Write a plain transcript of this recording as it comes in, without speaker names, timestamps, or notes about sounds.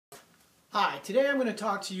Hi, today I'm going to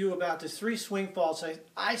talk to you about the 3 swing faults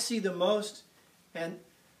I see the most. And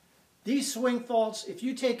these swing faults, if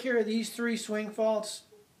you take care of these 3 swing faults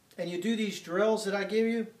and you do these drills that I give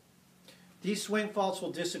you, these swing faults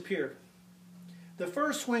will disappear. The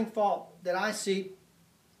first swing fault that I see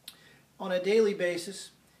on a daily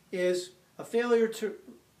basis is a failure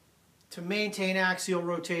to maintain axial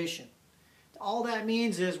rotation. All that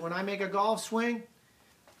means is when I make a golf swing,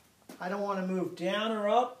 I don't want to move down or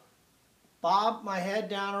up, bob my head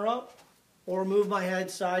down or up, or move my head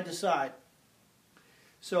side to side.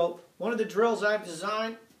 So one of the drills I've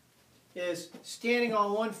designed is standing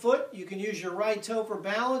on one foot. You can use your right toe for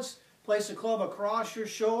balance, place the club across your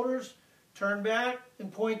shoulders, turn back,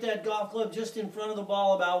 and point that golf club just in front of the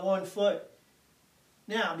ball about 1 foot.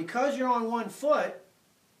 Now, because you're on 1 foot,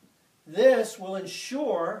 this will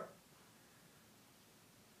ensure,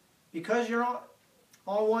 because you're on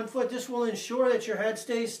 1 foot, this will ensure that your head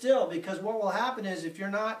stays still, because what will happen is if you're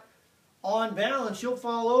not on balance, you'll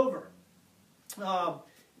fall over.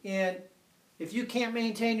 And if you can't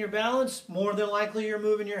maintain your balance, more than likely you're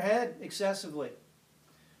moving your head excessively.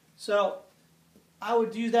 So I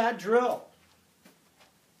would do that drill.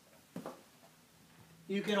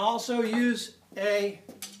 You can also use a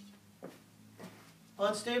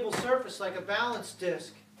unstable surface like a balance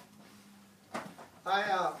disc.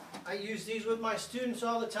 I use these with my students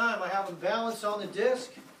all the time. I have them balance on the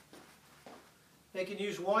disc. They can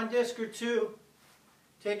use 1 disc or 2.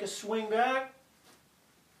 Take a swing back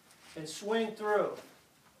and swing through.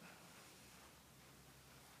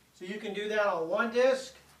 So you can do that on 1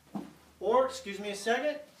 disc, or, excuse me a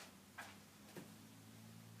second,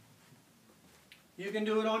 you can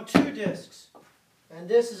do it on 2 discs. And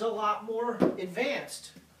this is a lot more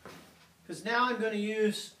advanced, because now I'm going to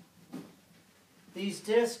use these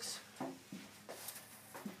discs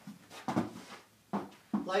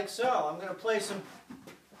like so. I'm going to place them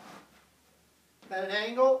at an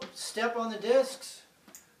angle, step on the discs,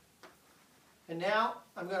 and now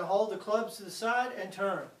I'm going to hold the clubs to the side and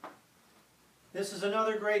turn. This is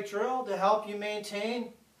another great drill to help you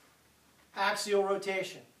maintain axial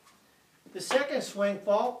rotation. The second swing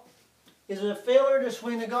fault is a failure to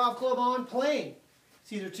swing the golf club on plane.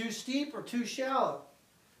 It's either too steep or too shallow.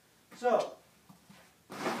 So,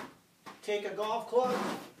 take a golf club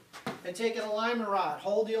and take an alignment rod.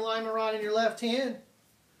 Hold the alignment rod in your left hand.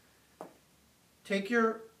 Take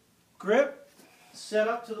your grip, set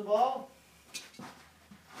up to the ball.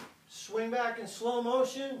 Swing back in slow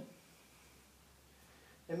motion.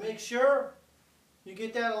 And make sure you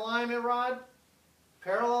get that alignment rod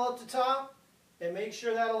parallel at the top. And make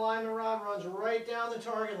sure that alignment rod runs right down the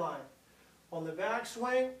target line. On the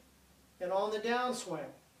backswing and on the downswing.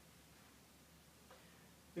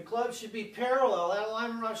 The club should be parallel. That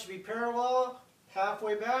alignment rod should be parallel,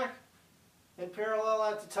 halfway back, and parallel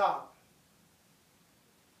at the top.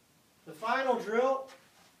 The final drill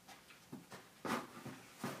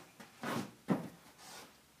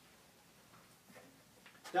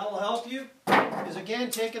that will help you is, again,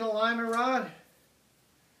 take an alignment rod,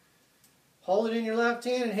 hold it in your left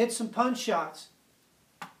hand, and hit some punch shots.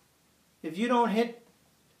 If you don't hit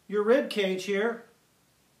your rib cage here,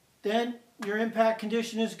 then your impact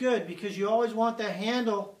condition is good, because you always want the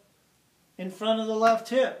handle in front of the left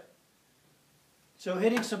hip. So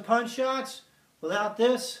hitting some punch shots without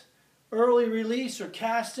this early release or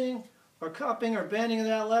casting or cupping or bending of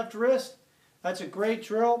that left wrist, that's a great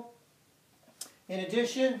drill. In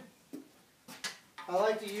addition, I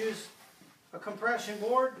like to use a compression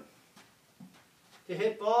board to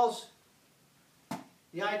hit balls.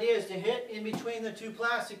 The idea is to hit in between the 2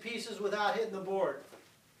 plastic pieces without hitting the board.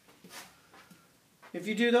 If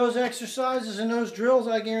you do those exercises and those drills,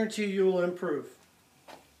 I guarantee you will improve.